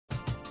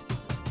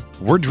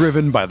We're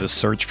driven by the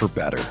search for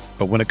better.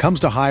 But when it comes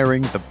to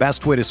hiring, the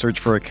best way to search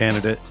for a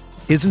candidate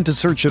isn't to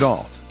search at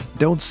all.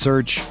 Don't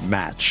search,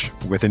 match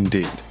with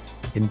Indeed.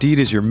 Indeed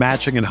is your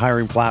matching and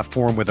hiring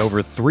platform with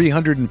over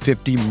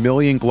 350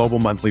 million global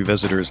monthly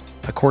visitors,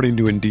 according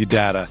to Indeed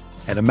data,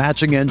 and a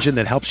matching engine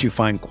that helps you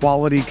find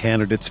quality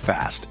candidates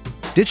fast.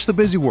 Ditch the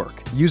busy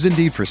work. Use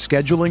Indeed for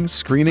scheduling,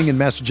 screening, and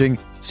messaging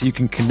so you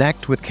can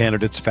connect with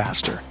candidates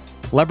faster.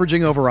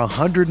 Leveraging over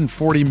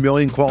 140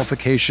 million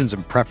qualifications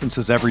and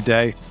preferences every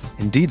day,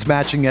 Indeed's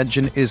matching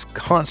engine is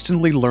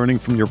constantly learning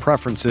from your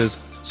preferences,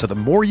 so the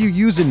more you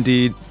use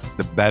Indeed,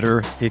 the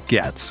better it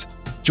gets.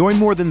 Join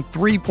more than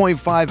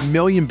 3.5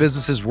 million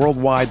businesses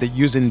worldwide that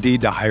use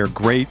Indeed to hire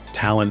great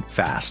talent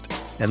fast.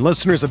 And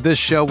listeners of this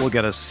show will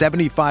get a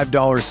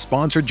 $75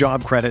 sponsored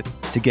job credit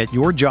to get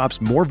your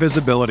jobs more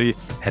visibility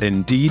at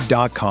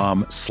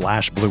Indeed.com/Blue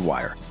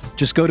Wire.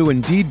 Just go to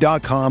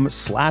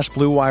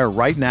Indeed.com/Blue Wire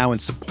right now and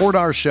support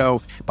our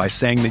show by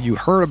saying that you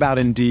heard about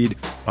Indeed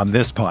on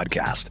this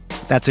podcast.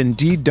 That's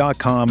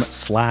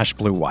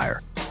Indeed.com/Blue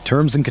Wire.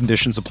 Terms and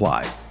conditions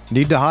apply.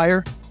 Need to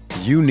hire?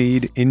 You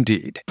need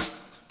Indeed.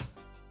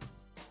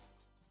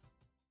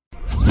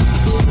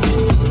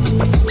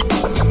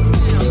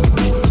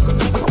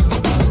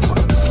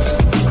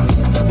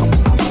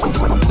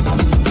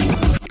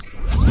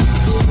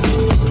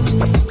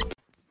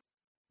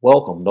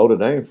 Welcome, Notre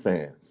Dame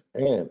fans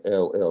and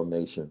LL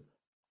Nation.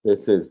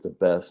 This is the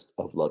best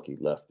of Lucky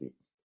Lefty.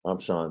 I'm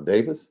Sean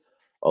Davis.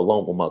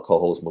 Along with my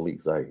co-host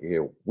Malik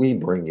Zahir, we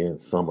bring in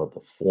some of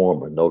the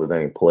former Notre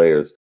Dame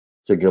players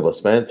to give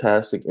us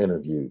fantastic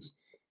interviews.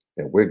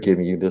 And we're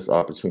giving you this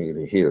opportunity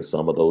to hear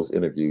some of those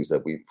interviews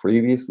that we've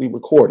previously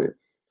recorded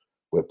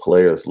with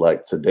players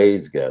like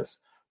today's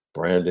guest,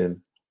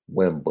 Brandon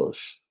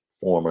Wimbush,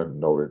 former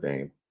Notre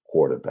Dame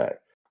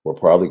quarterback. We're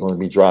probably going to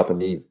be dropping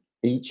these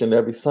each and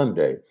every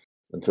Sunday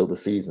until the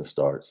season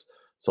starts.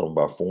 Some of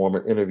our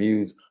former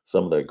interviews,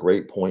 some of their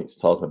great points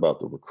talking about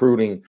the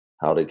recruiting,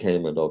 how they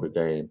came to Notre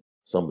Dame,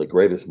 some of the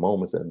greatest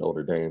moments at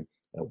Notre Dame,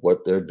 and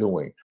what they're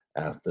doing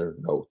after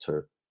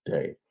Notre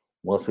Dame.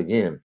 Once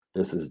again,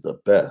 this is the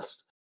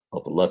best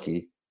of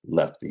Lucky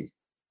Lefty,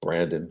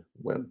 Brandon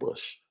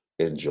Wimbush.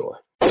 Enjoy.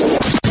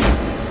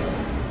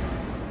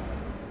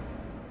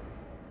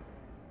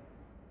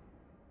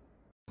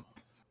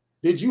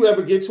 Did you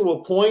ever get to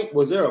a point,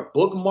 was there a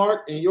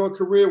bookmark in your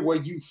career where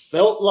you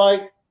felt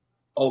like,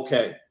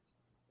 okay,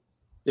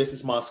 this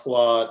is my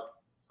squad,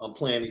 I'm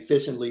playing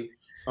efficiently,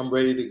 I'm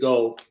ready to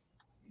go?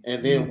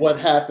 And then what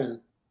happened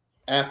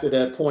after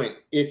that point,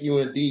 if you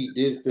indeed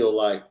did feel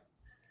like?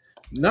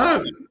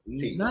 Not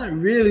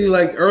really.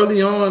 Like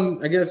early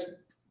on, I guess,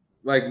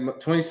 like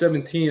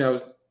 2017, I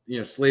was,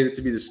 slated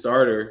to be the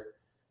starter,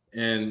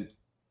 and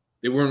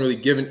they weren't really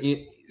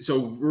given.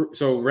 So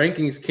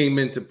rankings came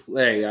into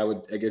play,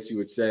 I guess you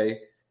would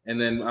say. And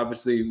then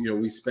obviously,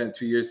 we spent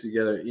 2 years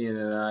together, Ian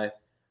and I,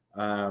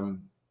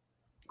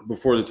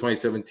 before the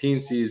 2017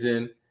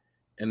 season.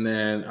 And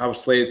then I was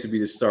slated to be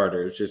the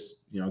starter. It's just,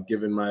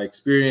 given my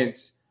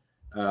experience,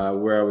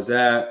 where I was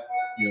at,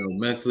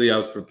 mentally I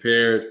was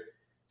prepared.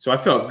 So I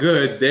felt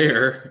good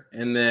there.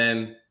 And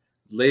then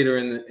later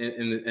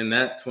in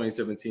that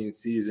 2017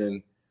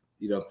 season,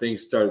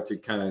 things started to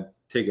kind of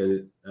take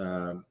a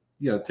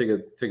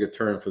take a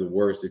turn for the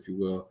worse, if you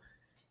will.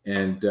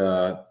 And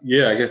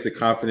I guess the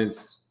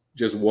confidence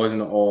just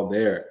wasn't all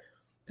there.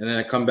 And then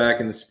I come back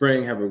in the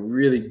spring, have a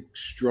really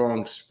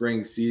strong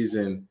spring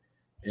season,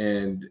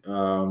 and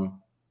I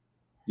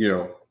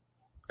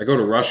go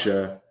to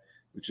Russia,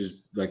 which is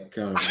like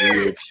kind of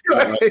weird.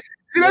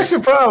 See, that's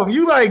your problem.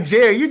 You like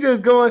Jerry. You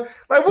just going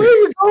like, where are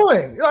you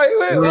going? Like,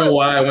 I don't know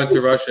why I went to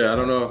Russia. I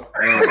don't know.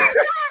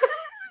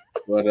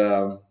 But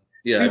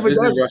yeah, see, but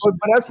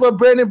that's what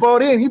Brandon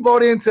bought in. He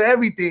bought into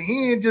everything.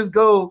 He didn't just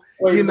go,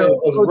 was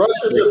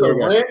Russia just a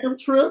random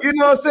trip? You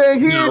know what I'm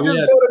saying? He didn't just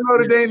go to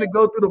Notre Dame to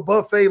go through the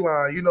buffet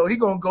line. He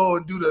gonna go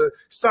and do the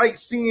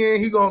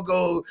sightseeing. He gonna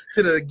go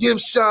to the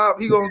gift shop.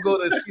 He gonna go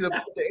to see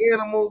the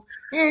animals.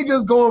 He ain't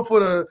just going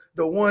for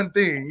the one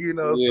thing,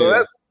 So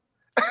that's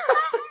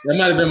that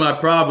might have been my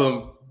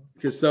problem,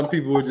 because some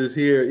people were just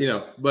here,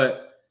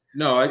 But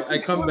no, I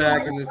come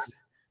back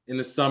in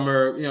the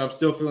summer. I'm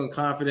still feeling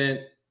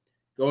confident.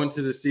 Going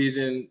to the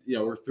season,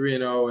 we're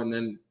 3-0, and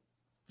then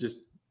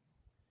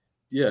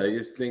I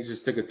guess things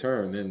just took a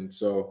turn, and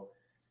so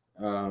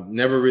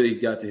never really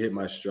got to hit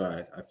my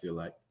stride. I feel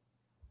like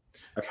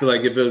if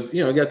it was,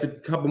 got to a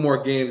couple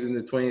more games in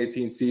the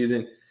 2018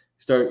 season,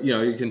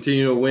 you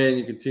continue to win,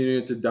 you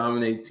continue to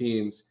dominate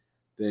teams,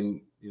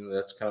 then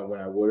that's kind of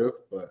when I would have.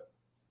 But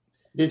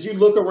did you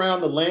look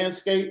around the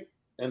landscape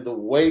and the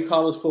way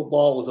college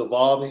football was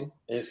evolving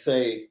and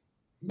say,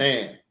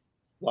 man,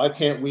 why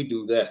can't we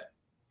do that?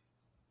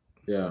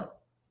 Yeah.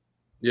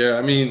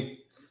 I mean,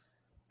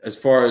 as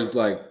far as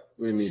like,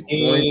 what do you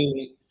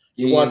mean?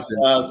 You watch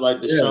guys like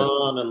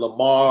Deshaun and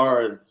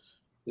Lamar and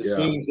the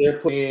schemes they're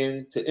putting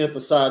in to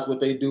emphasize what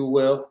they do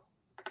well.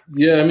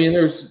 Yeah, I mean,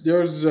 there's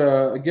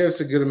I guess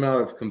a good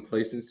amount of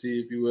complacency,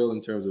 if you will,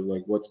 in terms of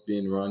like what's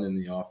being run in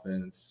the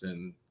offense,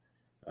 and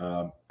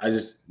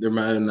There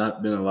might have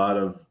not been a lot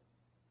of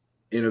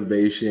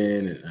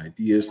innovation and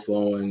ideas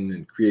flowing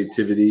and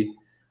creativity,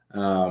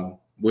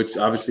 which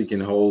obviously can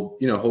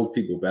hold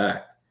people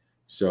back.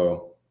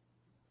 So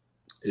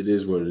it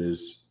is what it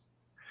is.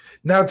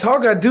 Now,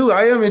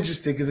 I am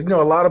interested because, a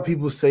lot of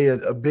people say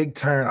a big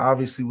turn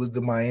obviously was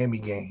the Miami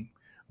game.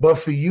 But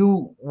for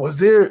you, was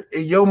there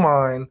in your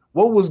mind,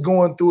 what was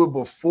going through it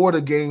before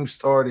the game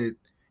started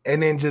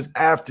and then just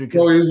after?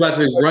 Oh, he was about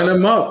to run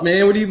him up,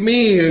 man. What do you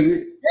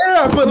mean?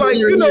 Yeah, but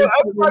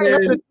everybody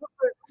has a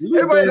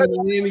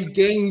different Miami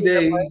game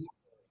day.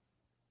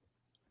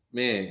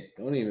 Man,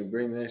 don't even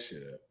bring that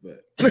shit up.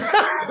 But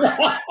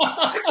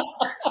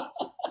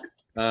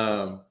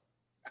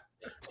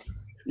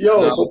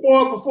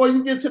before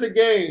you get to the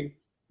game,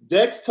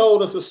 Dex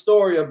told us a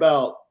story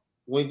about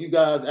when you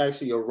guys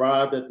actually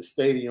arrived at the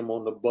stadium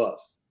on the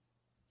bus.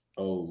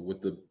 Oh,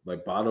 with the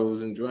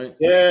bottles and joint?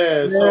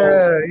 Yeah.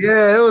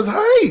 Yeah, it was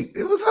hype.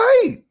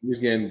 He was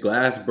getting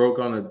glass broke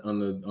on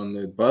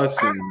the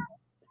bus, and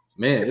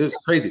man, it was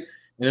crazy.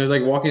 And it was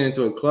like walking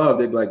into a club,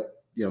 they'd be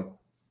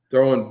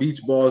throwing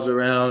beach balls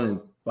around and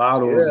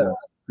bottles and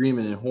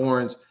screaming and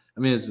horns. I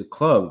mean, it's a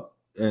club.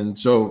 And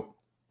so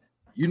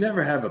you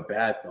never have a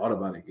bad thought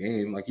about a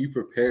game. Like, you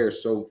prepare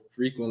so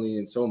frequently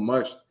and so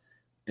much,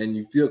 and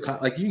you feel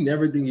like you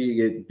never think you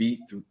get beat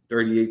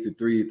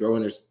 38-3, throw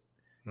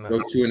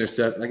 2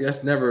 interceptions. Like,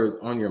 that's never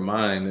on your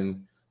mind.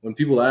 And when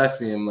people ask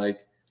me, I'm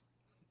like,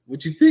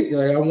 what you think?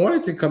 Like, I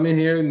wanted to come in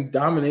here and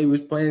dominate.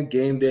 Was playing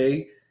game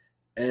day.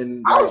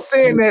 And I'm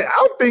saying that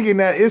I'm thinking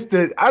that it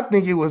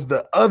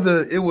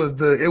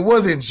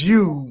wasn't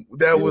you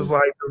that was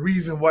like the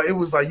reason why. It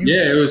was like you.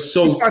 Yeah, it was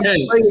so tense.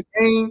 Play the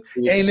game,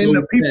 and then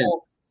the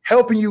people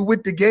helping you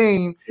with the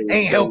game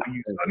ain't helping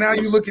you. So now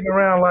you're looking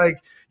around like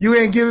you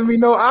ain't giving me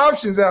no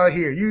options out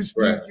here. You're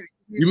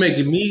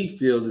making me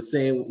feel the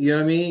same. You know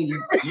what I mean?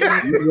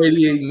 You're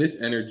radiating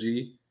this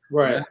energy.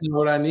 Right. That's not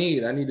what I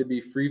need. I need to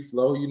be free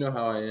flow. You know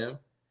how I am.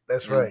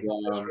 That's right.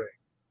 That's right.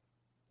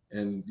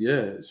 And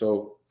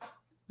so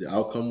the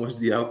outcome was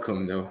the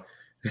outcome, though.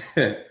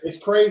 It's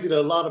crazy that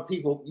a lot of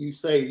people, you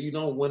say you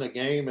don't win a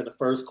game in the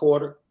first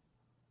quarter.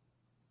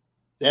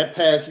 That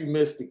pass you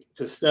missed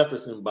to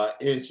Stephenson by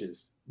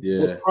inches.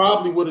 Yeah,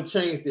 probably would have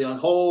changed the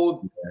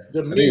whole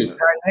demeanor.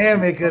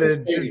 Dynamic of the.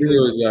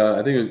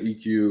 I think it was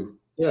EQ.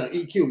 Yeah,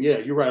 EQ. Yeah,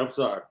 you're right. I'm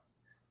sorry.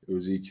 It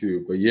was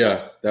EQ, but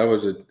yeah,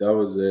 that's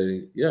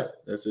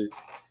a.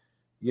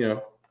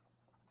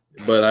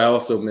 But I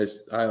also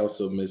missed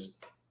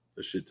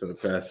a shit ton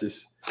of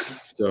passes.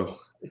 So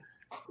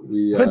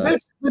we.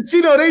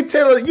 They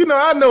tell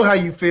I know how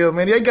you feel,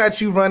 man. They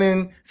got you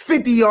running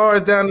 50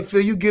 yards down the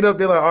field. You get up,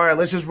 they're like, all right,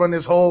 let's just run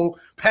this whole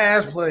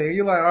pass play. And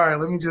you're like, all right,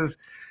 let me just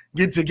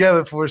get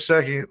together for a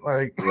second.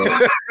 Like,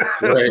 right.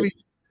 Let me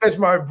catch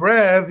my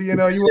breath. You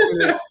want me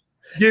to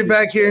get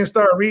back here and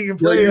start reading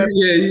plays.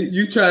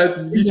 You try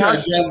to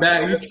drop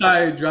back. You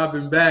tired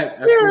dropping back.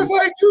 Yeah, it's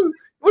like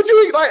what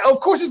you eat? Like, of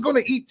course it's going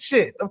to eat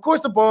shit. Of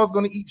course the ball's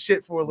going to eat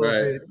shit for a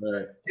little bit.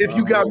 Right. If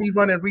you got me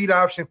running read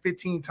option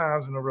 15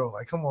 times in a row,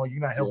 like, come on, you're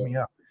not helping me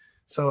out.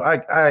 So I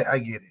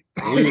get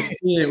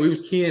it. We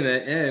was keying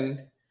at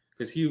end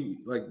because he,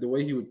 like, the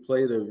way he would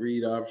play the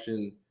read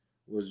option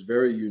was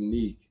very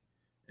unique,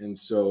 and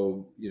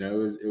so it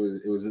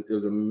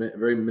was a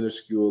very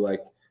minuscule.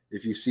 Like,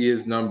 if you see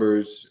his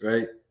numbers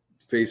right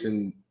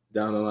facing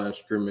down the line of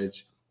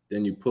scrimmage,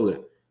 then you pull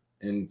it.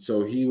 And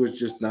so he was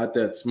just not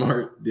that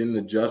smart, didn't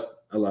adjust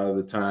a lot of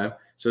the time.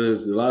 So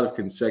there's a lot of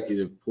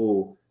consecutive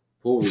pull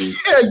reads.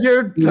 Yeah,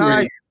 you're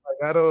tired.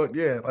 Like, I don't,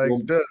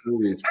 pull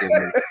reads.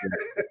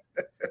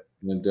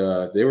 And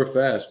they were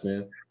fast,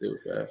 man. They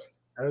were fast.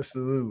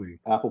 Absolutely.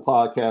 Apple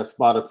Podcasts,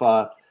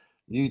 Spotify,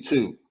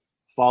 YouTube.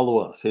 Follow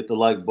us. Hit the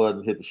like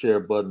button. Hit the share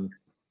button.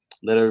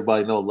 Let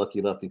everybody know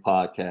Lucky Lefty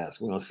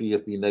Podcast. We're going to see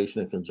CFB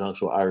Nation in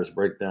conjunction with Irish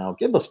Breakdown.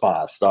 Give us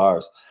 5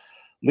 stars.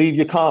 Leave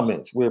your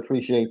comments. We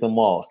appreciate them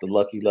all. It's the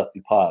Lucky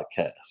Lefty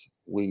Podcast.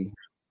 We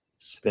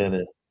spin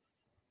it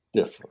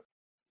different.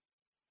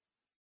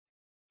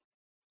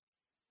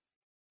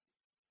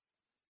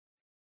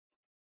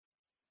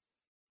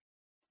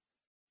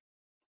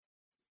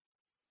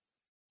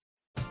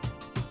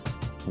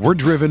 We're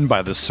driven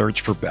by the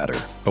search for better.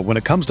 But when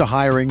it comes to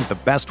hiring, the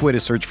best way to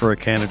search for a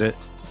candidate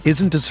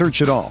isn't to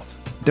search at all.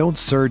 Don't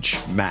search,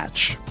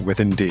 match with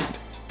Indeed.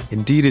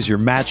 Indeed is your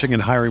matching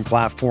and hiring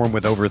platform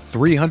with over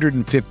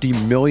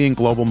 350 million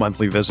global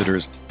monthly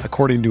visitors,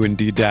 according to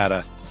Indeed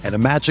data, and a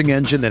matching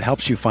engine that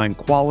helps you find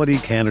quality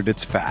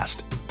candidates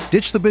fast.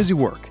 Ditch the busy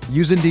work.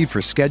 Use Indeed for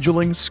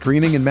scheduling,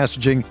 screening, and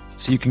messaging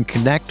so you can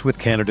connect with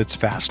candidates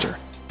faster.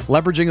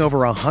 Leveraging over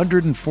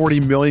 140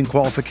 million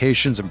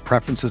qualifications and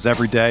preferences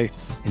every day,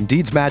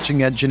 Indeed's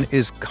matching engine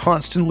is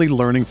constantly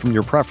learning from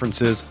your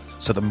preferences,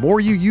 so the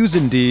more you use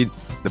Indeed,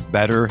 the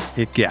better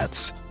it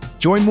gets.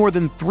 Join more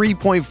than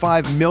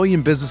 3.5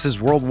 million businesses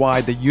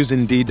worldwide that use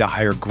Indeed to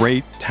hire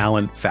great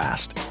talent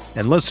fast.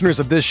 And listeners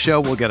of this show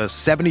will get a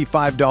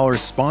 $75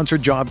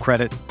 sponsored job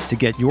credit to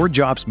get your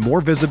jobs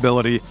more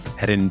visibility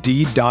at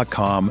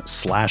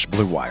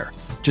Indeed.com/Blue Wire.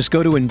 Just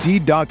go to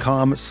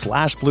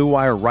Indeed.com/Blue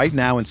Wire right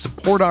now and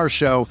support our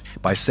show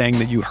by saying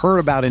that you heard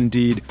about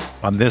Indeed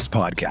on this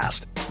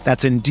podcast.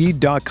 That's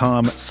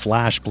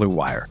Indeed.com/Blue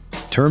Wire.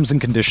 Terms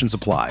and conditions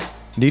apply.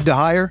 Need to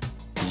hire?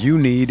 You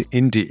need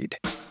Indeed.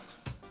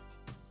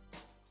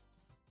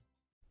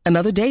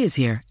 Another day is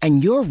here,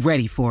 and you're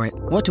ready for it.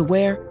 What to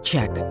wear?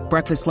 Check.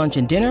 Breakfast, lunch,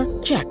 and dinner?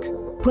 Check.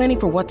 Planning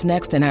for what's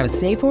next and how to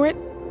save for it?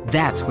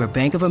 That's where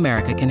Bank of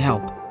America can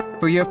help.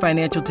 For your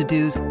financial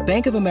to-dos,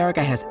 Bank of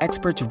America has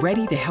experts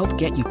ready to help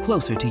get you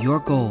closer to your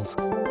goals.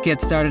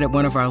 Get started at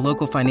one of our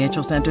local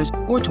financial centers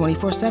or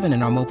 24/7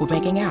 in our mobile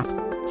banking app.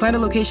 Find a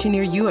location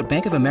near you at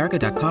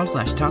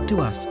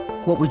bankofamerica.com/talktous.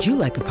 What would you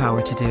like the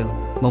power to do?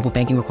 Mobile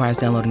banking requires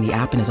downloading the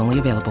app and is only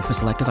available for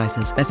select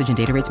devices. Message and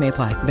data rates may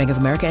apply. Bank of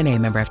America N.A.,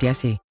 member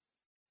FDIC.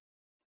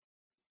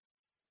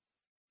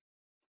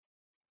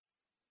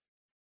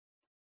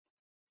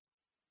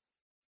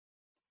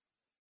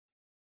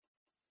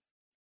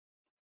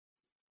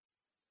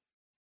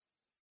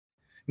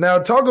 Now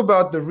talk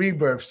about the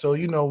rebirth. So,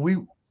 we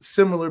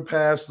similar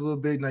paths a little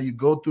bit. Now you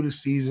go through the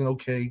season,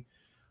 okay.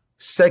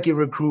 Second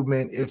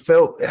recruitment, it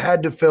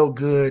had to feel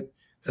good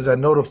because I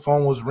know the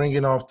phone was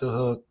ringing off the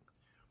hook.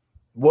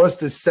 What's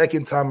the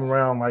second time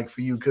around like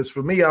for you? Because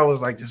for me, I was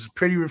like, this is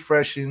pretty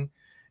refreshing.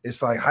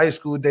 It's like high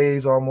school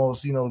days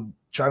almost,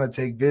 trying to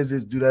take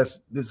visits, do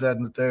this, that,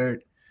 and the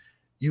third.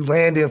 You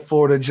land in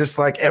Florida just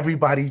like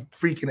everybody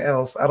freaking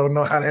else. I don't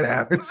know how that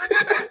happens.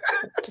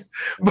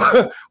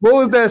 But what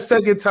was that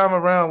second time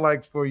around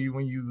like for you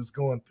when you was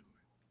going through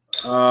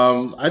it?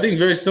 I think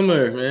very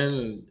similar,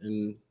 man.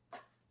 And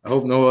I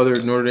hope no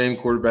other Notre Dame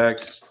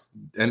quarterbacks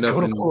end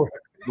up in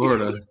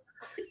Florida.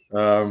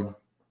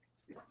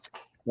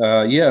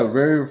 Yeah,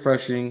 very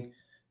refreshing.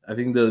 I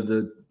think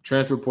the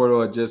transfer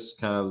portal had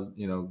just kind of,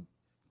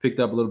 picked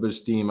up a little bit of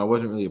steam. I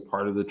wasn't really a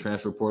part of the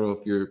transfer portal.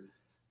 If you're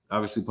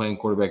obviously playing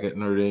quarterback at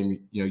Notre Dame,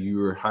 you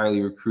were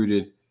highly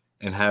recruited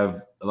and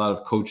have a lot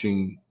of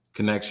coaching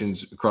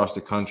connections across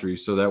the country.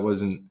 So that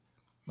wasn't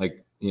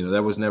like,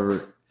 that was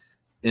never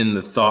in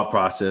the thought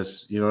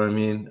process, you know what I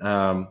mean?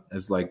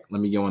 As like, let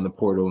me go in the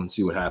portal and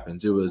see what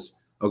happens. It was,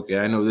 okay,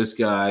 I know this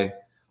guy,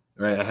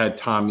 right? I had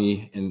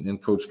Tommy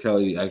and Coach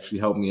Kelly actually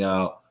help me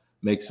out,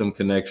 make some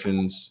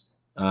connections.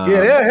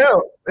 They'll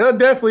help. They'll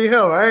definitely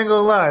help. I ain't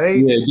gonna lie.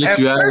 Get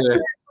you out of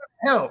there.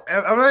 Help.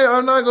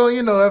 I'm not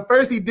going, at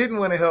first he didn't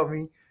want to help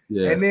me.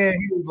 Yeah. And then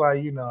he was like,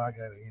 I got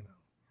to,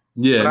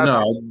 Yeah,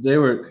 no, they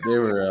were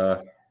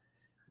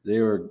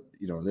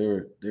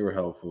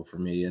helpful for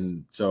me.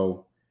 And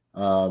so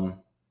I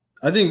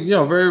think,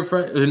 very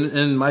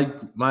and my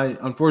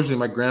unfortunately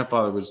my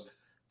grandfather was,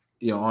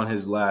 on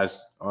his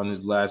last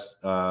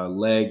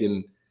leg,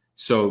 and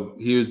so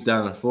he was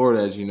down in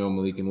Florida, as you know,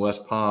 Malik, in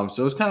West Palm.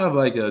 So it was kind of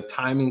like a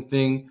timing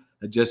thing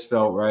that just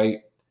felt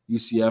right.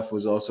 UCF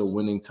was also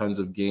winning tons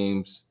of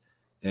games,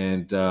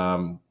 and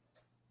the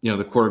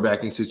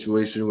quarterbacking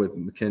situation with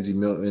Mackenzie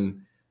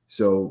Milton.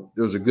 So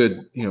there was a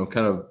good,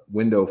 kind of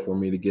window for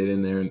me to get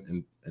in there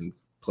and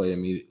play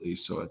immediately.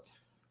 So I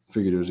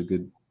figured it was a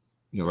good,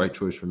 right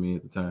choice for me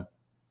at the time.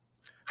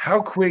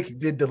 How quick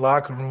did the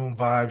locker room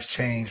vibes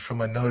change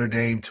from a Notre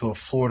Dame to a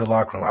Florida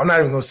locker room? I'm not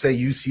even going to say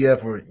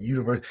UCF or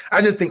University.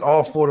 I just think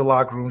all Florida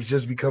locker rooms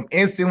just become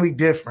instantly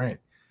different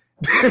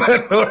than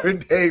a Notre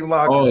Dame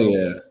locker room.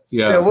 Oh,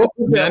 yeah. What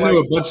was that I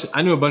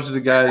knew a bunch of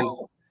the guys.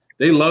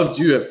 They loved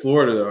you at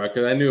Florida, though,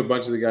 because I knew a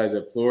bunch of the guys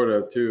at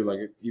Florida, too, like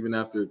even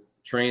after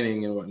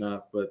training and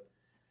whatnot. But,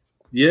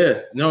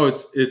 yeah, no,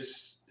 it's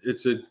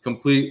a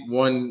complete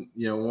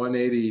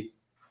 180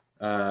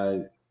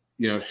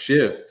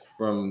 shift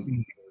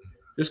from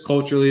just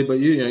culturally, but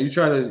you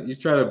try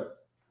to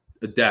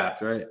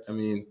adapt, right? I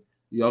mean,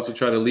 you also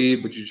try to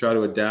lead, but you try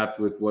to adapt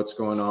with what's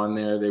going on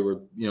there. They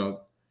were,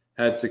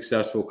 had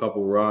successful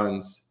couple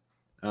runs.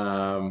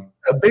 A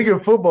bigger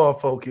football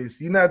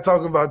focus. You're not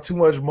talking about too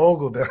much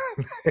mogul down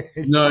there.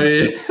 No,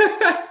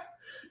 yeah.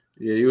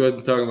 Yeah, he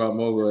wasn't talking about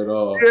mogul at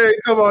all. Yeah, he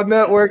talking about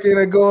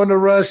networking and going to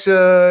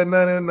Russia.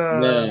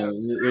 No.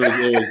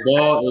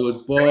 It was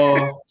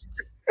ball.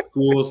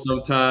 Cool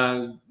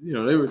sometimes. They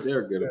were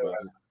good about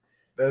it.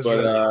 That's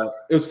but right.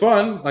 It was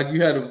fun. Like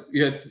you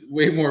had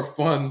way more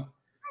fun.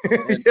 So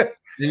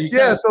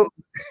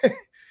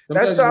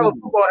that style of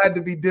football had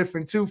to be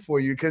different too for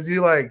you, because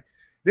you're like,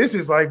 this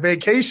is like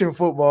vacation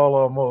football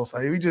almost.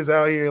 Like we just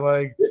out here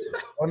like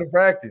on the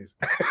practice.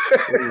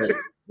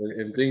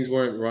 And things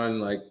weren't run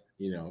like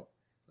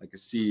like a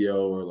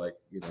CEO or like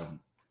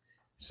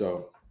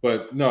So,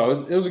 but no,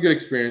 it was a good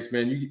experience,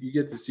 man. You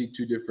get to see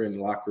two different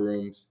locker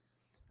rooms.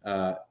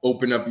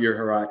 Open up your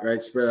horizon,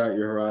 right? Spread out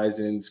your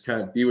horizons,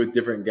 kind of be with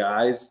different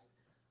guys.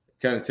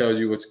 Kind of tells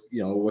you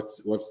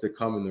what's to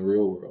come in the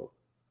real world.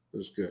 It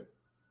was good.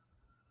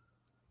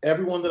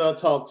 Everyone that I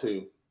talk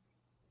to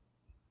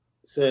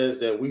says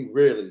that we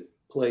really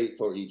played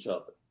for each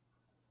other.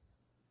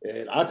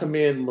 And I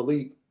commend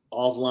Malik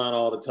offline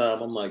all the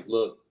time. I'm like,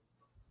 look,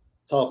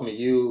 talking to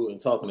you and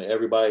talking to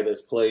everybody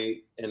that's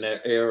played in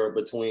that era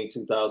between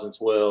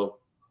 2012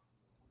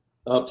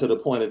 up to the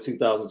point of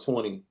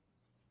 2020,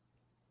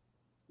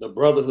 the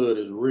brotherhood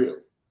is real.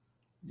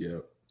 Yeah.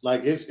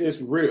 Like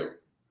it's real.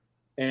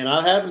 And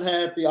I haven't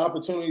had the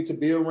opportunity to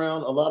be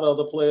around a lot of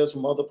other players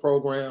from other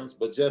programs,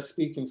 but just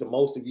speaking to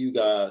most of you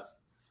guys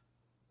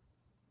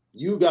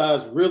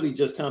really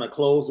just kind of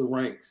close the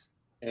ranks.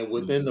 And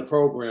within the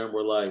program,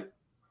 we're like,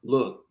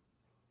 look,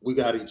 we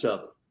got each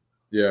other.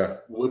 Yeah.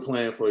 We're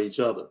playing for each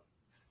other.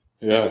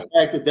 Yeah. And the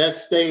fact that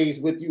stays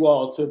with you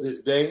all to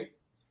this day,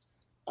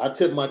 I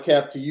tip my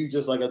cap to you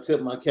just like I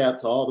tip my cap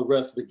to all the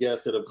rest of the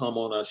guests that have come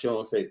on our show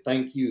and say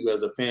thank you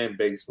as a fan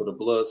base for the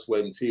blood,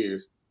 sweat, and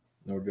tears.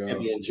 No doubt.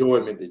 And the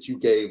enjoyment that you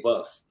gave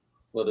us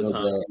for the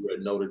time doubt. you were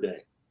at Notre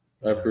Dame.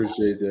 I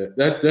appreciate that.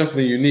 That's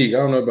definitely unique. I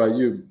don't know about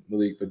you,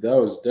 Malik, but that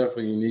was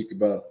definitely unique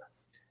about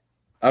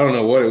 – I don't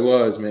know what it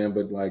was, man,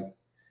 but like –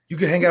 you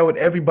could hang out with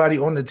everybody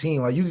on the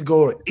team. Like you could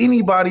go to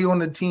anybody on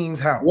the team's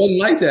house. It wasn't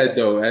like that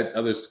though. At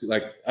others,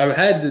 like I've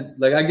had to,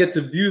 like I get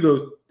to view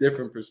those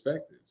different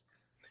perspectives.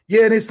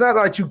 Yeah, and it's not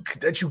like you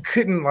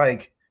couldn't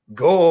like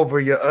go over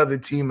your other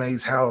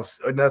teammate's house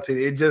or nothing.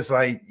 It just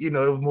like, it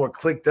was more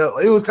clicked up.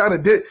 It was kind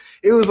of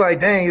it was like,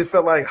 dang, it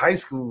felt like high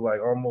school, like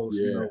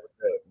almost, with that.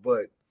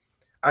 But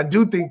I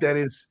do think that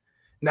is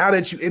now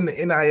that you're in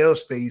the NIL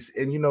space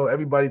and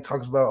everybody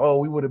talks about, oh,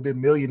 we would have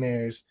been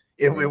millionaires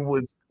if it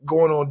was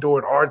going on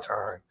during our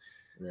time.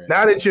 Right.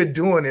 Now that you're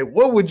doing it,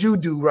 what would you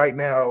do right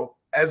now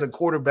as a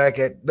quarterback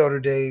at Notre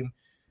Dame?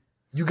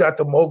 You got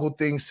the mogul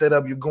thing set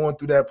up. You're going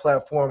through that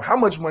platform. How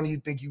much money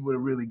you think you would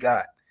have really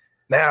got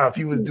now if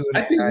you was doing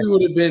that? I think we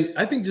would have been –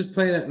 I think just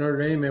playing at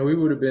Notre Dame, man, we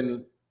would have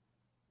been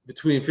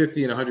between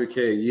 $50 and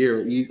 $100K a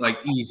year, like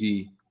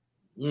easy.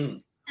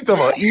 You talking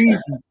about easy.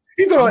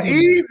 He's talking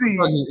easy.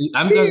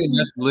 I'm talking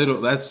that's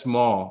little. That's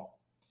small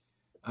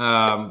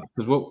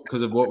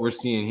because of what we're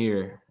seeing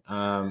here.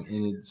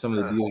 In some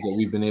of the deals that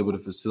we've been able to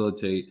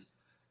facilitate.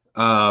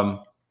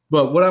 But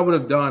what I would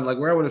have done, like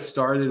where I would have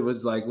started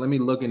was like, let me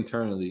look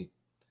internally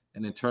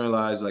and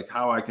internalize like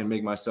how I can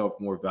make myself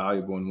more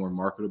valuable and more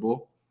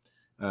marketable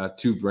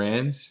to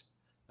brands.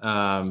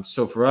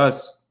 So for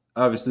us,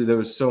 obviously there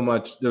was so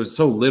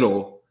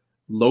little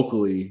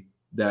locally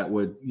that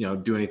would,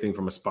 do anything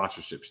from a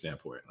sponsorship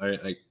standpoint.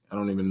 Like I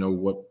don't even know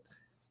what,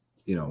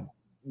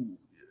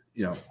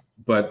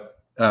 but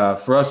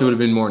for us, it would have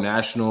been more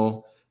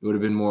national. It would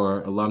have been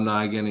more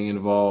alumni getting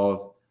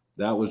involved.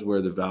 That was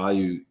where the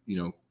value,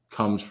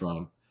 comes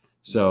from.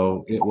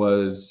 So it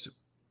was,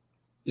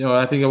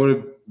 I think I would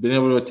have been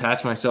able to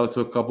attach myself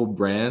to a couple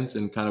brands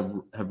and kind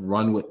of have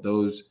run with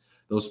those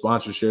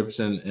sponsorships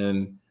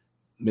and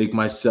make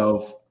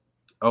myself,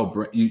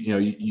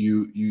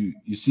 you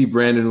see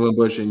Brandon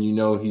Wimbush and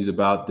he's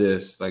about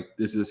this. Like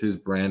this is his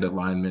brand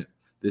alignment.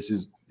 This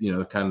is,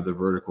 kind of the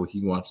vertical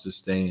he wants to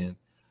stay in.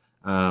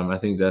 I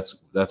think that's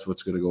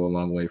what's going to go a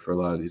long way for a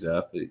lot of these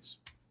athletes.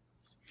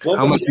 What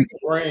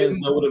brands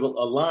that would have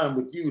aligned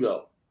with you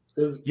though?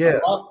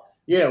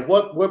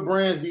 What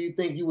brands do you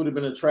think you would have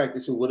been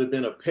attracted to? Would have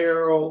been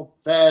apparel,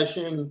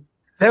 fashion?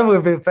 That would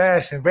have been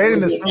fashion.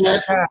 Brandon is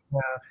smart now.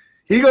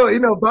 He go,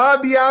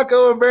 Bob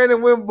Diaco and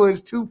Brandon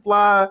Wimbush, two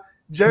fly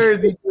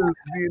jersey.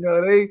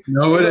 They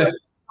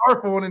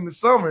scarf on in the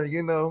summer.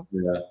 Yeah.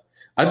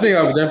 I think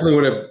I definitely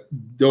would have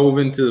dove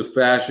into the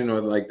fashion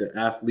or like the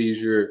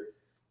athleisure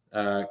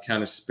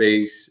kind of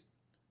space.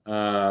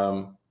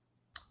 I'm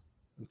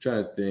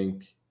trying to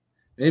think.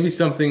 Maybe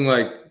something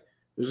like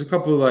there's a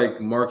couple of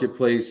like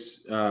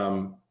marketplace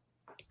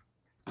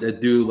that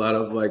do a lot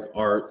of like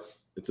art.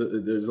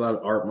 There's a lot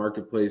of art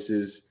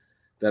marketplaces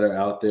that are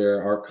out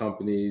there, art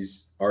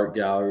companies, art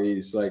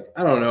galleries. Like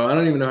I don't know. I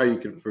don't even know how you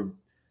can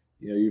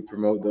you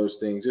promote those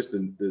things just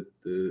in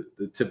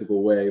the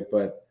typical way.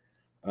 But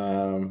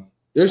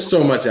there's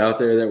so much out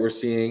there that we're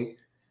seeing.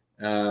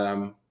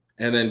 And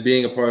then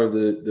being a part of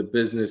the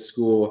business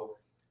school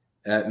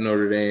at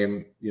Notre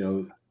Dame,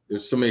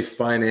 there's so many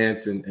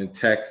finance and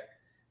tech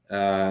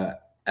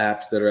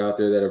apps that are out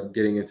there that are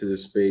getting into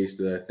this space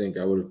that I think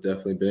I would have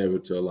definitely been able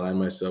to align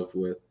myself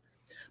with.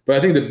 But I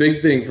think the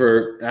big thing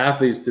for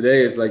athletes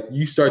today is like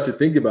you start to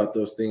think about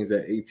those things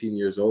at 18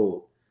 years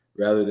old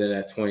rather than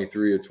at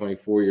 23 or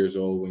 24 years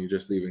old when you're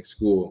just leaving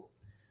school.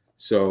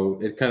 So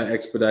it kind of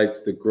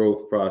expedites the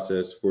growth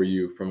process for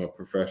you from a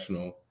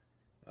professional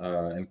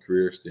and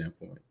career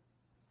standpoint.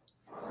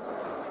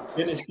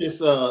 Finish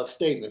this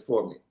statement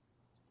for me.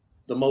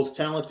 The most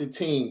talented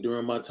team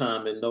during my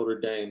time at Notre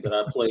Dame that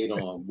I played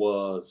on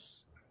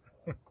was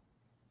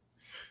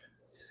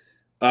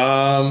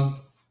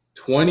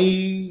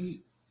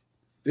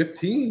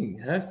 2015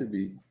 has to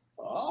be.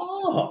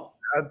 Oh,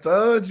 I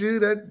told you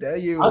that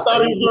year was. I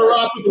thought he was going to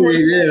rock the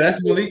Yeah,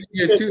 that's Malik's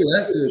year too.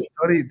 That's it.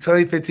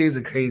 2015 is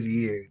a crazy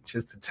year.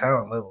 Just the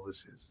talent level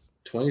is just.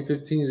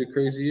 2015 is a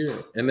crazy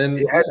year, and then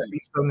it had to be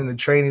something in the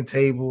training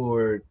table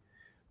or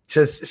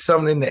just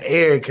something in the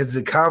air because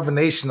the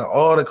combination of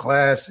all the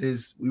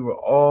classes, we were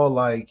all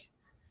like,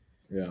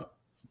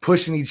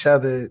 pushing each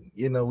other.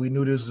 We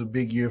knew this was a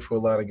big year for a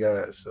lot of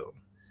guys. So,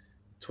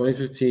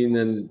 2015,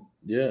 then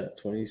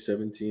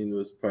 2017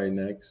 was probably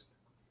next,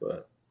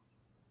 but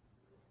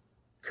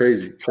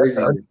crazy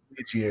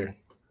year.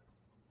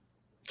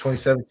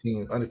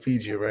 2017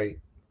 undefeated year, right?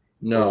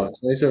 No,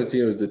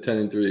 2017 was the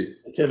 10-3.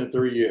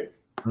 10-3 year.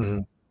 Mm-hmm.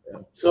 Yeah.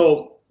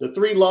 So the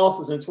 3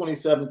 losses in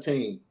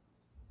 2017,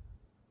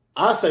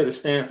 I say the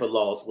Stanford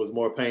loss was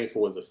more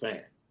painful as a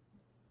fan.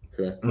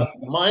 Okay.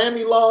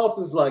 Miami loss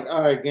is like,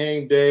 all right,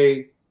 game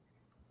day.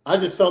 I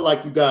just felt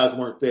like you guys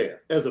weren't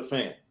there as a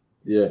fan.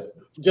 Yeah.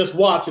 Just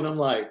watching, I'm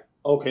like,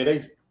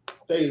 okay,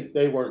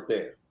 they weren't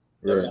there.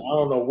 Right. I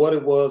don't know what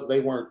it was.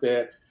 They weren't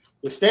there.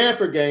 The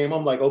Stanford game,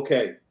 I'm like,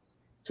 okay,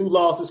 2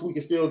 losses, we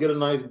can still get a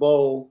nice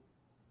bowl.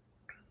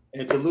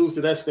 And to lose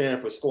to that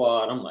Stanford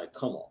squad, I'm like,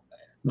 come on,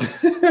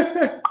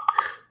 man.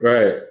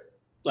 Right.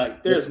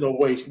 Like, there's no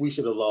way we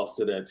should have lost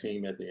to that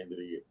team at the end of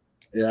the year.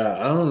 Yeah,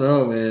 I don't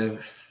know, man.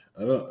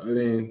 I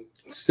mean,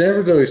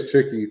 Stanford's always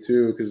tricky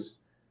too because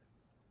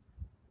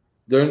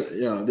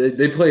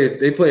they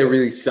play a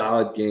really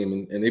solid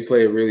game and they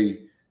play they're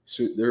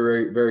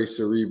very, very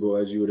cerebral,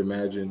 as you would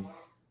imagine,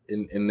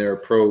 in their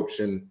approach.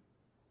 And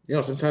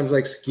sometimes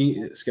like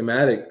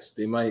schematics,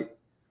 they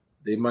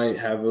might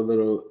have a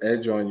little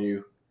edge on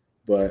you,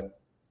 but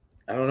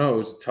I don't know. It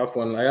was a tough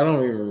one. Like, I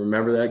don't even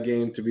remember that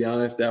game, to be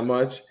honest, that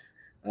much.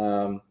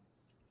 It's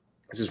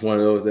just one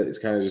of those that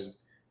kind of just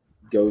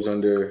goes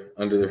under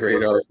the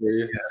radar for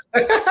you.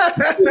 I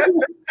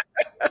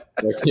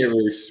can't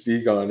really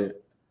speak on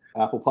it.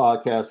 Apple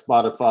Podcast,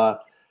 Spotify,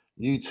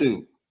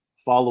 YouTube.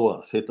 Follow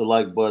us. Hit the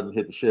like button.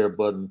 Hit the share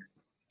button.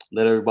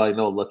 Let everybody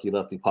know Lucky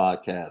Lefty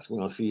Podcast.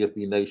 We're on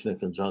CFB Nation in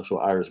conjunction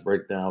with Irish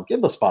Breakdown.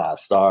 Give us 5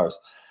 stars.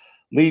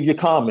 Leave your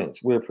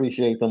comments. We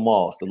appreciate them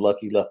all. It's the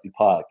Lucky Lefty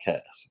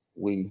Podcast.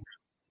 We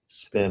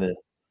spin it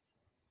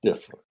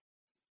different.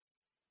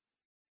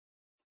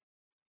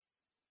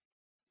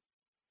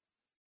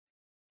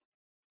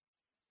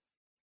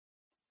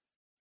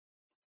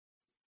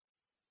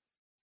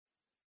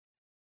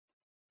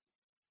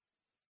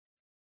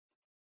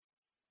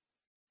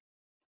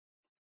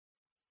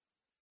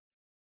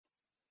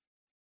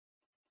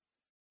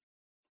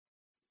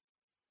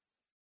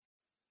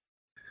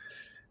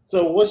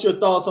 So what's your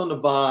thoughts on the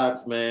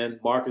vibes, man?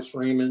 Marcus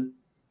Freeman.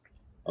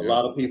 A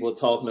lot of people are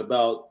talking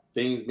about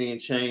things being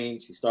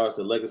changed. He starts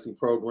a legacy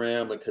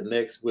program and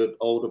connects with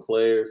older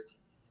players.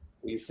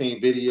 We've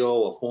seen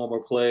video of former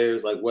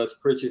players like Wes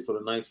Pritchett for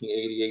the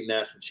 1988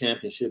 National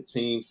Championship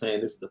team saying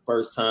this is the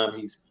first time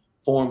he's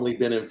formally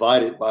been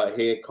invited by a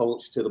head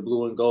coach to the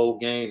blue and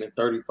gold game in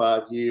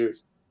 35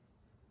 years.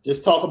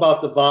 Just talk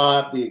about the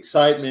vibe, the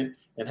excitement,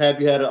 and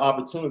have you had an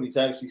opportunity to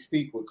actually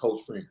speak with Coach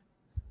Freeman?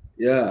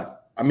 Yeah.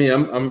 I mean,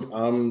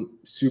 I'm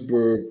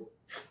super,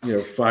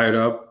 fired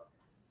up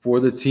for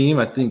the team.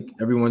 I think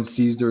everyone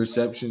sees the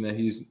reception that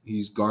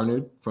he's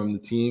garnered from the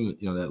team.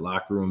 That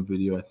locker room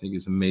video I think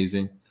is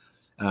amazing.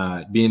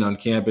 Being on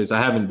campus,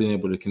 I haven't been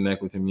able to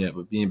connect with him yet,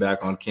 but being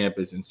back on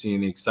campus and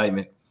seeing the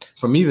excitement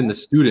from even the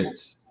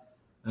students,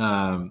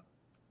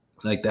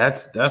 like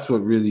that's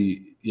what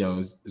really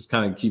is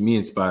kind of keep me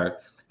inspired.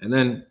 And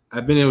then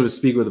I've been able to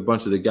speak with a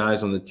bunch of the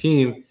guys on the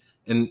team,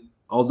 and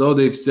although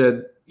they've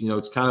said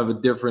it's kind of a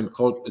different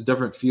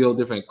feel,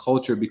 different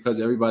culture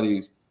because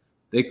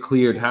they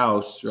cleared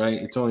house, right?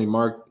 It's only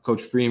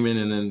Coach Freeman,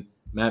 and then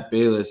Matt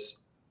Balis,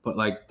 but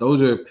like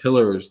those are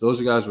pillars.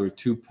 Those guys were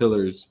 2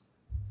 pillars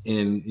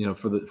in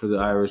for the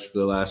Irish for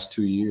the last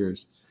 2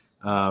 years,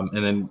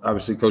 and then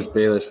obviously Coach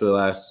Balis for the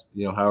last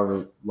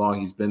however long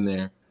he's been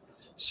there.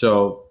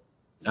 So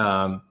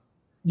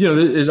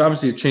there's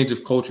obviously a change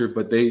of culture,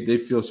 but they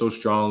feel so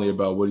strongly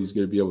about what he's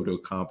going to be able to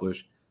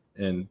accomplish,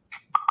 and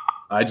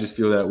I just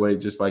feel that way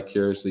just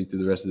vicariously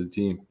through the rest of the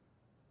team.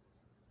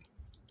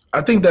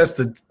 I think that's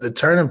the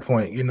turning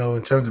point, in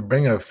terms of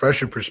bringing a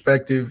fresher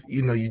perspective.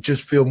 You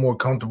just feel more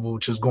comfortable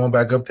just going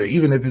back up there,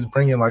 even if it's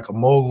bringing like a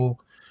mogul.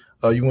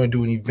 You want to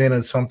do an event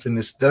or something.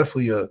 It's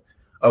definitely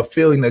a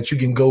feeling that you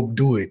can go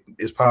do it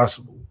is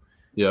possible.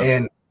 Yeah.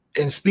 And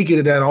speaking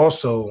of that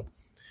also,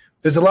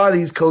 there's a lot of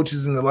these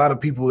coaches and a lot of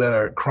people that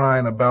are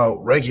crying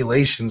about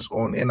regulations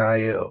on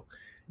NIL.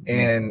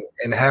 And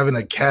having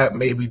a cap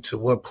maybe to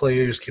what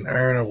players can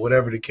earn or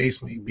whatever the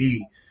case may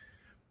be.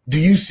 Do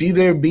you see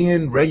there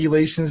being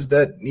regulations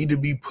that need to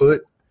be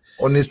put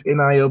on this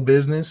NIL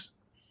business?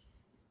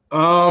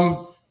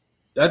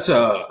 That's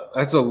not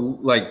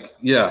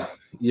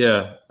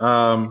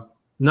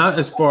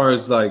as far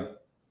as like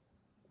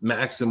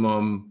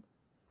maximum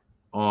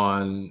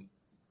on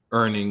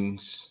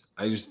earnings.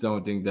 I just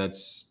don't think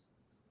that's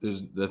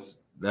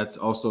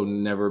also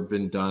never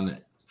been done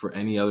for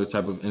any other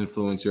type of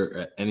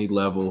influencer at any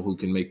level who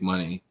can make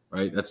money,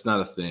 right? That's not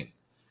a thing.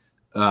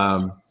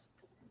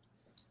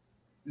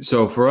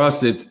 So for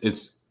us,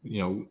 it's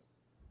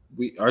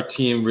our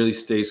team really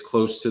stays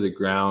close to the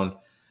ground,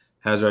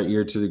 has our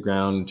ear to the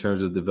ground in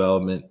terms of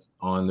development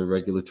on the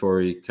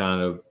regulatory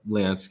kind of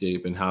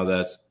landscape and how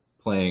that's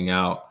playing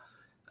out.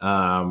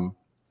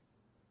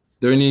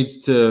 There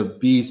needs to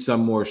be some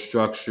more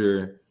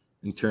structure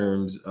in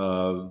terms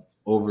of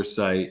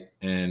oversight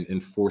and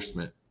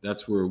enforcement.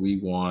 That's where we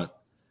want,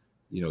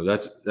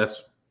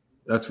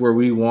 that's where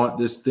we want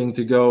this thing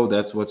to go.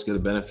 That's what's going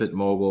to benefit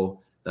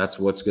Mogul. That's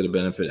what's going to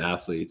benefit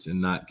athletes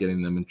and not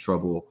getting them in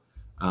trouble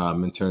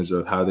in terms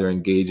of how they're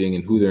engaging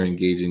and who they're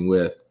engaging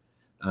with.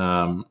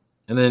 And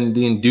then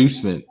the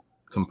inducement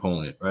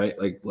component, right?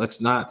 Like,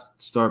 let's not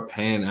start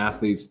paying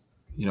athletes,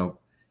 $10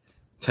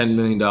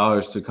 million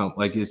to come.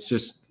 Like,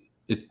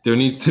 there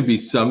needs to be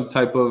some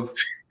type of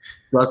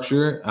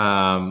structure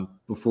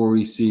before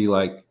we see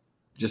like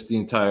just the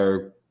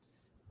entire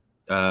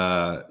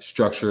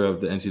structure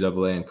of the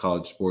NCAA and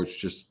college sports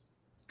just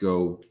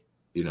go,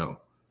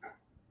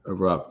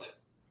 erupt.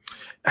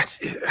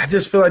 I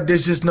just feel like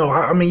there's just you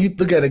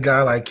look at a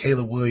guy like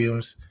Caleb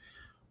Williams,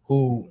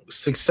 who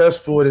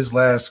successful at his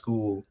last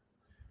school,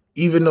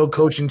 even though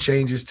coaching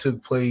changes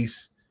took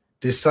place,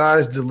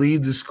 decides to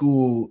leave the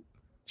school,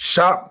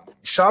 shop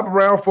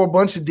around for a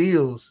bunch of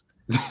deals,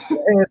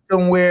 and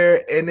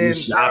somewhere, and then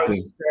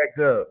shopping stacked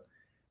up.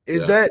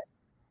 Is that?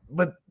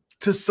 But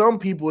to some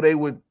people, they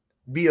would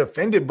be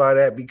offended by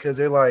that because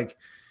they're like,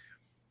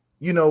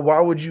 why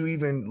would you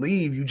even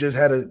leave? You just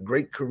had a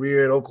great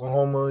career at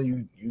Oklahoma.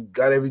 You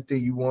got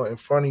everything you want in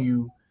front of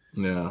you.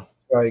 Yeah.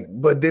 Like,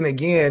 but then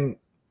again,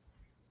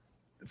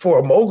 for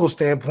a mogul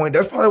standpoint,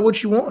 that's probably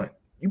what you want.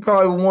 You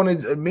probably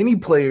wanted many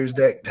players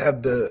that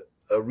have the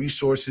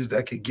resources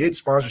that could get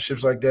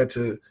sponsorships like that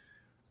to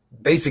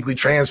basically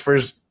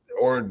transfers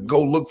or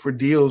go look for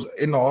deals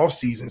in the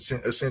offseason,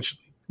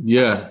 essentially.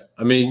 Yeah.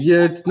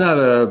 It's not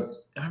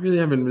I really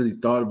haven't really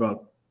thought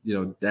about,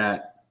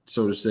 that,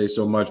 so to say,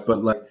 so much.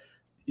 But like,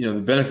 the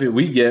benefit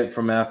we get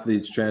from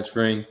athletes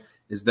transferring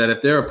is that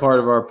if they're a part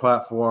of our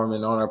platform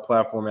and on our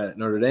platform at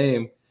Notre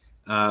Dame,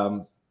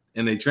 and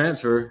they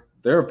transfer,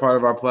 they're a part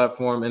of our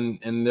platform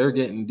and they're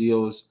getting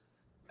deals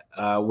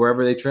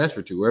wherever they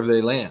transfer to, wherever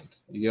they land.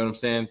 You know what I'm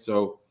saying?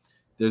 So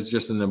there's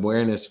just an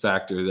awareness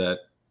factor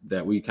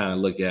that we kind of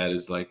look at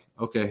as like,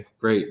 okay,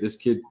 great. This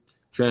kid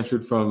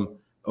transferred from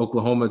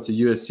Oklahoma to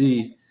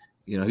USC.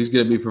 He's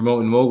going to be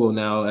promoting mogul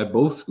now at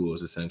both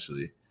schools,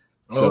 essentially.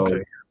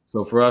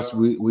 So for us,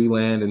 we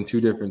land in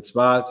two different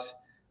spots.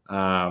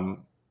 The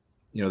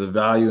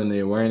value and the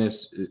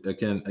awareness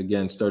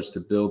again starts to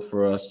build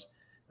for us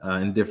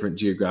in different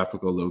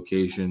geographical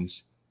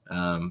locations.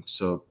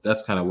 So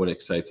that's kind of what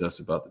excites us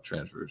about the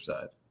transfer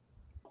side.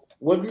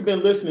 What have you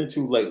been listening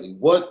to lately?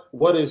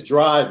 What is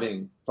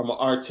driving from an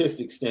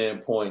artistic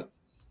standpoint?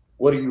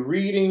 What are you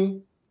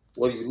reading?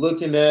 What are you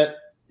looking at?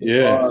 As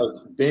far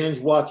as binge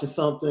watching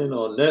something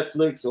on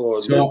Netflix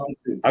or so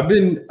I've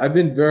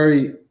been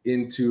very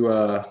into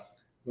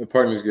my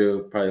partner's gonna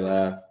probably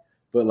laugh,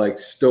 but like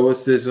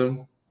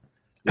stoicism,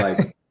 like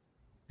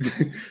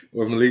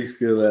or Malik's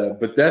gonna laugh.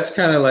 But that's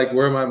kind of like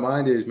where my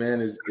mind is, man,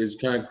 is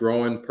kind of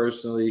growing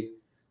personally.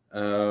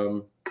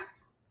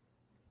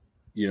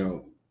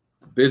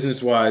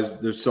 Business wise,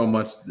 there's so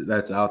much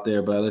that's out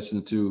there, but I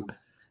listen to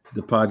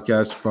the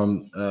podcast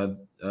from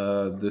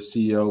the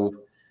CEO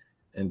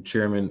and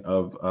chairman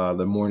of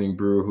the Morning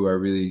Brew, who I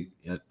really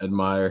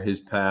admire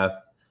his path,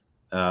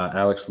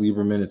 Alex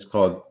Lieberman. It's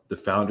called The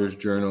Founder's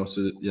Journal.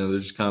 So,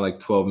 there's just kind of like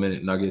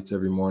 12-minute nuggets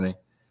every morning.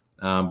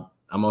 I'm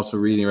also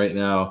reading right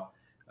now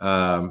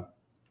how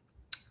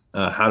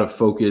to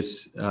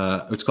focus.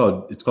 It's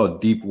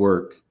called Deep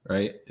Work,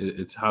 right?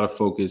 It's how to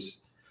focus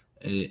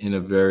in a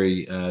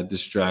very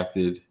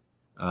distracted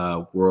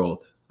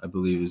world, I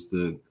believe is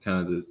the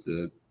kind of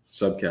the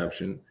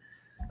subcaption.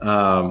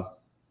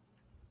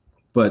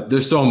 But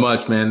there's so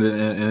much, man,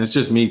 and it's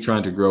just me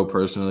trying to grow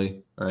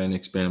personally, right, and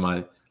expand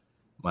my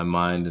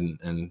mind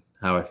and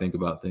how I think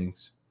about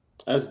things.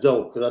 That's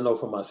dope, because I know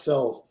for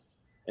myself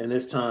in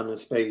this time and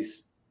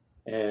space,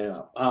 and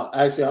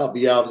I'll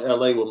be out in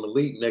LA with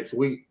Malik next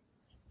week,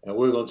 and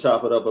we're going to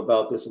chop it up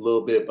about this a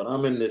little bit, but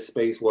I'm in this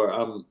space where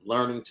I'm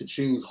learning to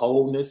choose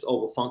wholeness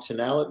over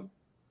functionality,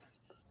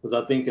 because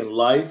I think in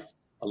life,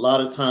 a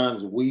lot of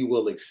times we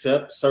will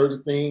accept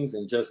certain things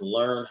and just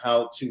learn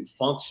how to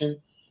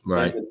function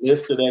right in the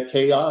midst of that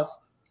chaos,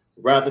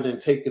 rather than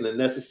taking the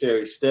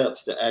necessary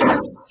steps to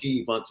actually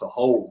achieve unto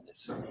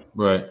wholeness,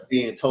 right?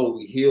 Being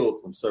totally healed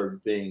from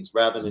certain things,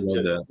 rather than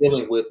just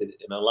dealing with it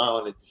and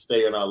allowing it to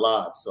stay in our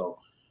lives. So,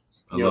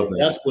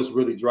 that's what's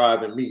really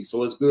driving me.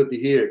 So it's good to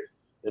hear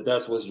that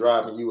that's what's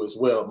driving you as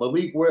well.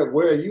 Malik, where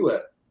are you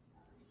at?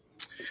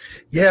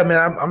 Yeah,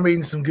 man, I'm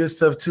reading some good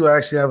stuff too. I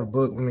actually have a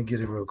book. Let me get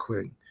it real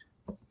quick.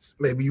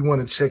 Maybe you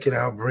want to check it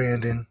out,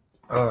 Brandon.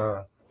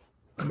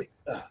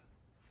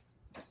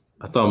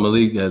 I thought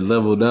Malik had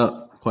leveled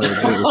up quite a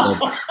bit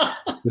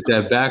with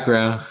that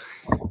background.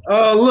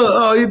 Oh, look.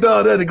 Oh, you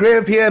thought that the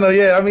grand piano.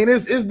 Yeah,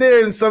 it's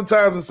there and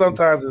sometimes it's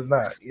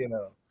not, You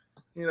know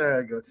how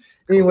it goes.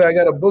 Anyway, I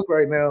got a book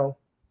right now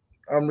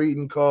I'm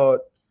reading called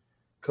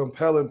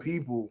Compelling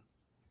People.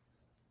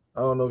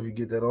 I don't know if you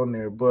get that on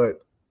there, but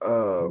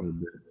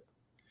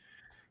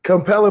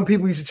Compelling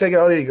People, you should check it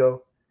out. There you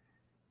go.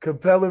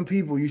 Compelling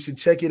People, you should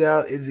check it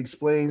out. It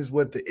explains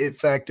what the it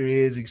factor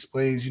is,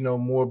 explains,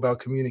 more about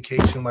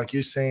communication, like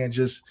you're saying,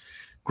 just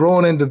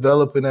growing and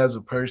developing as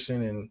a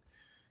person. And,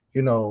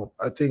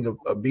 I think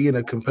of being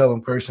a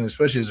compelling person,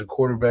 especially as a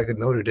quarterback at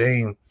Notre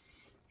Dame,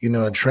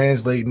 and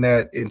translating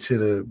that into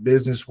the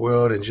business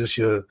world and just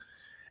your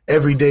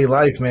everyday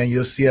life, man,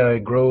 you'll see how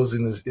it grows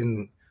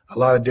in a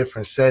lot of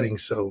different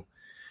settings. So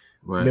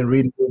I've been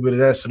reading a little bit of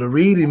that. So the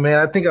reading, man,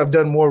 I think I've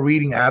done more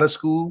reading out of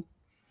school.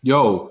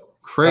 Yo,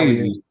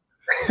 crazy.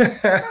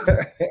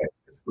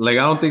 Like,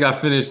 I don't think I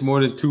finished more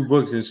than 2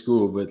 books in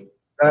school, but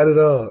not at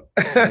all.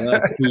 The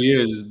last 2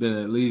 years, it's been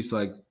at least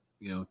 10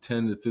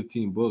 to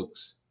 15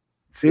 books.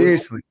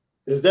 Seriously.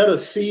 Is that a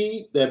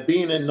seed that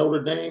being in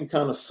Notre Dame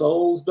kind of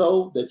sows,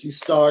 though, that you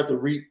start to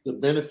reap the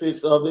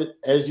benefits of it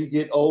as you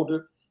get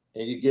older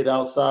and you get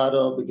outside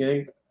of the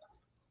game?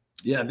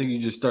 Yeah, I think you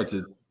just start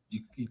to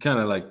you kind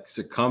of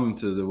succumb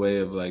to the way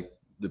of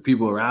the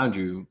people around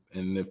you,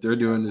 and if they're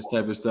doing this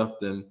type of stuff,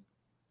 then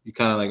you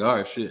kind of all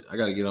right, shit, I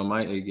got to get on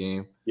my A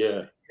game.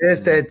 Yeah.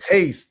 It's that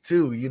taste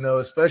too,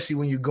 especially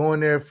when you go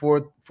in there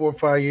for 4 or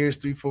 5 years,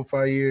 3, 4,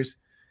 5 years,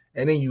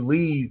 and then you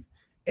leave,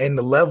 and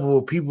the level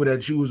of people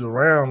that you was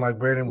around, like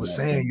Brandon was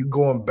saying, you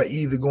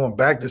either going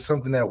back to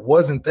something that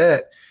wasn't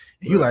that,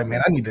 and you're like,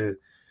 man, I need to,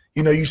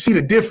 you see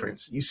the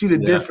difference. You see the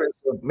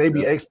difference of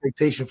maybe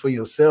expectation for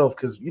yourself,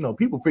 because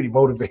people pretty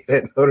motivated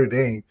at Notre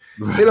Dame.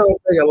 They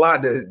don't take a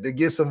lot to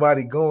get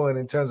somebody going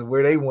in terms of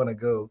where they want to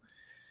go.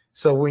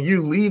 So when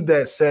you leave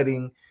that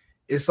setting,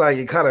 it's like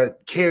it kind of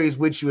carries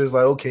with you. It's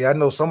like, okay, I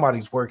know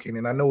somebody's working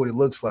and I know what it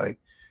looks like.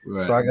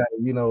 Right. So I got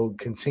to,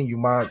 continue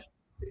my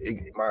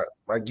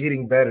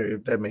getting better,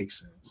 if that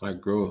makes sense. My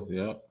growth,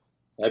 yeah.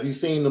 Have you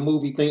seen the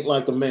movie Think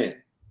Like a Man?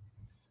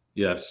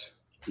 Yes.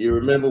 You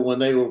remember when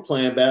they were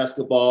playing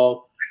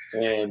basketball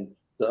and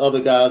the other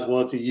guys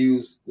wanted to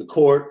use the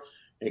court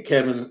and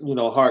Kevin,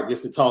 Hart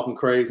gets to talking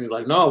crazy. He's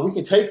like, no, we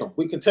can take them.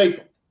 We can take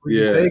them.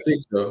 I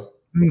think so.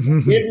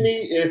 Give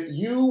me, if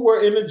you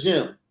were in the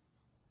gym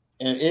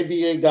and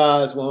NBA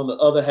guys were on the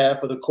other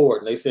half of the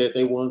court and they said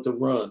they wanted to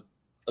run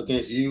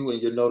against you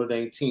and your Notre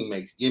Dame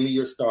teammates, give me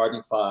your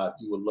starting 5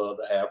 you would love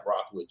to have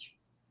rock with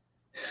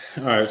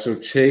you. All right, so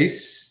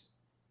Chase,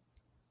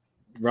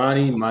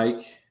 Ronnie,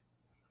 Mike.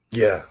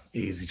 Yeah,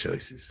 easy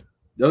choices.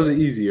 Those are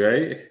easy,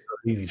 right?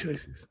 Easy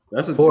choices.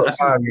 That's an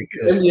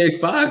NBA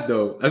 5,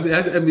 though. I mean,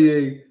 that's an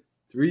NBA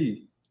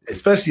 3.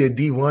 Especially a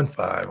D1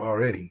 5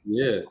 already.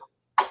 Yeah.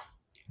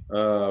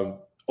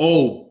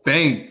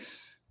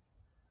 Banks.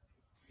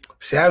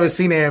 See, I haven't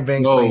seen Aaron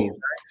Banks play. He's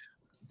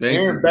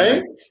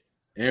nice.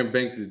 Aaron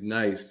Banks is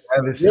nice. I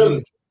haven't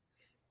seen.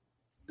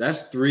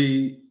 That's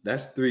 3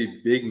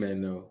 big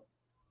men, though.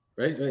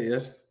 Right?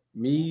 That's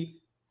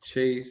me,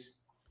 Chase,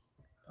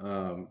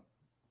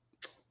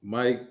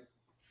 Mike,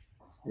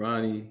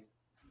 Ronnie.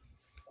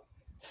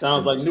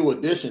 Sounds like New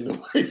Edition.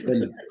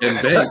 and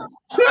Banks.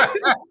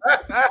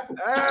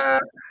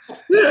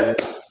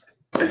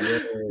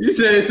 You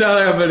said it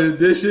sounded like an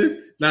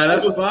addition? Nah,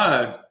 that's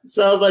 5.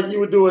 Sounds like you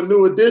would do a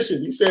New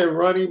Edition. You said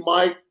Ronnie,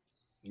 Mike.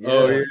 Yeah.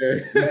 Oh, yeah.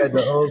 You had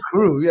the whole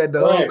crew. You had the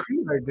whole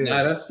crew right there.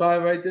 Nah, that's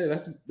 5 right there.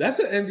 That's an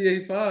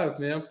NBA 5,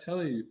 man. I'm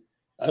telling you.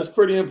 That's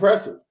pretty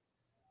impressive.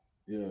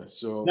 Yeah,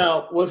 so.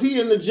 Now, was he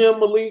in the gym,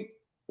 Malik,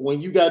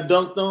 when you got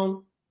dunked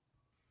on?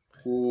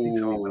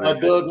 By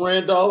Doug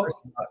Randolph?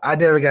 I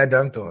never got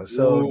dunked on.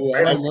 So,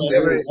 that's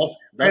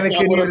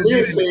not what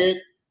Amir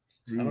said.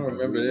 I don't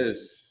remember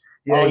this.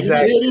 Yeah,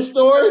 exactly. You hear this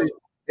story?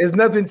 There's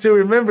nothing to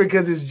remember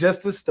because it's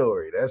just a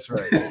story. That's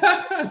right.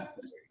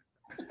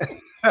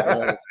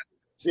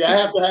 See, I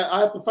have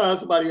to find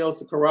somebody else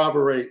to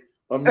corroborate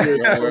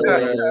Amir's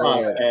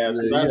podcast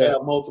because I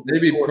have multiple.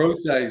 Maybe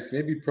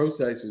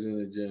Pro-Sites was in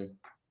the gym.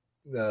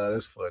 No,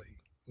 that's funny.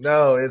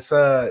 No, it's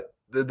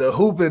the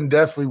hooping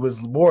definitely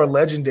was more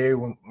legendary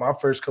when my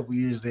first couple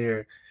years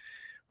there.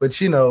 But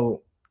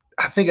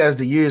I think as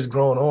the years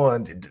grown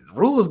on, the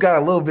rules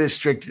got a little bit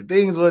stricter.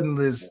 Things wasn't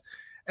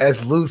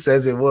as loose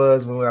as it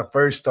was when I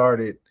first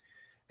started,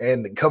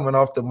 and coming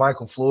off the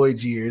Michael Floyd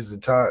years,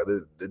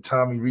 the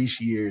Tommy Rees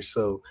years.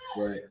 So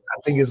I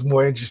think it's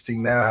more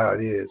interesting now how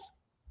it is.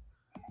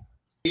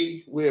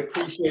 We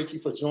appreciate you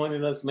for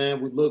joining us,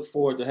 man. We look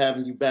forward to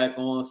having you back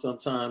on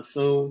sometime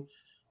soon.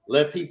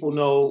 Let people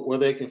know where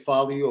they can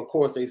follow you. Of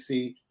course, they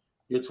see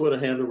your Twitter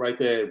handle right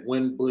there at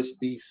Wimbush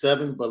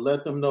B7, but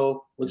let them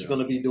know what you're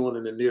going to be doing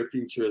in the near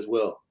future as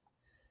well.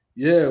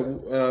 Yeah,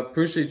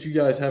 appreciate you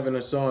guys having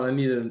us on. I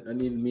need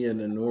me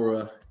and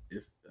Anora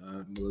if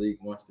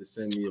Malik wants to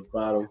send me a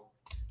bottle.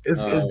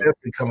 It's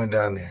definitely coming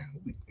down there.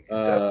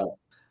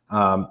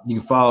 You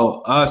can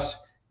follow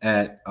us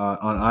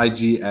on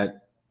IG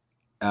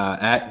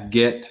at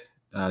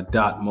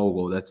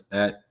get.mogul. That's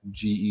at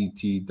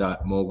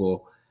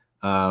get.mogul.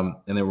 And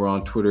then we're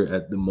on Twitter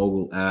at the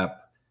Mogul app.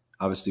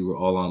 Obviously, we're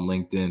all on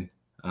LinkedIn.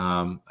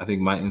 I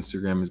think my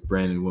Instagram is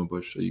Brandon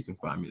Wimbush, so you can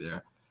find me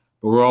there.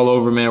 But we're all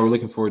over, man. We're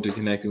looking forward to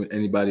connecting with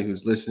anybody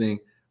who's listening,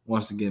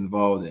 wants to get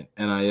involved in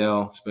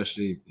NIL,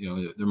 especially,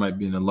 there might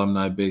be an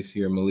alumni base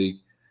here, Malik.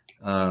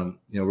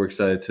 We're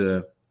excited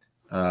to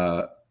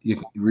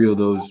reel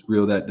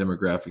that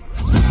demographic.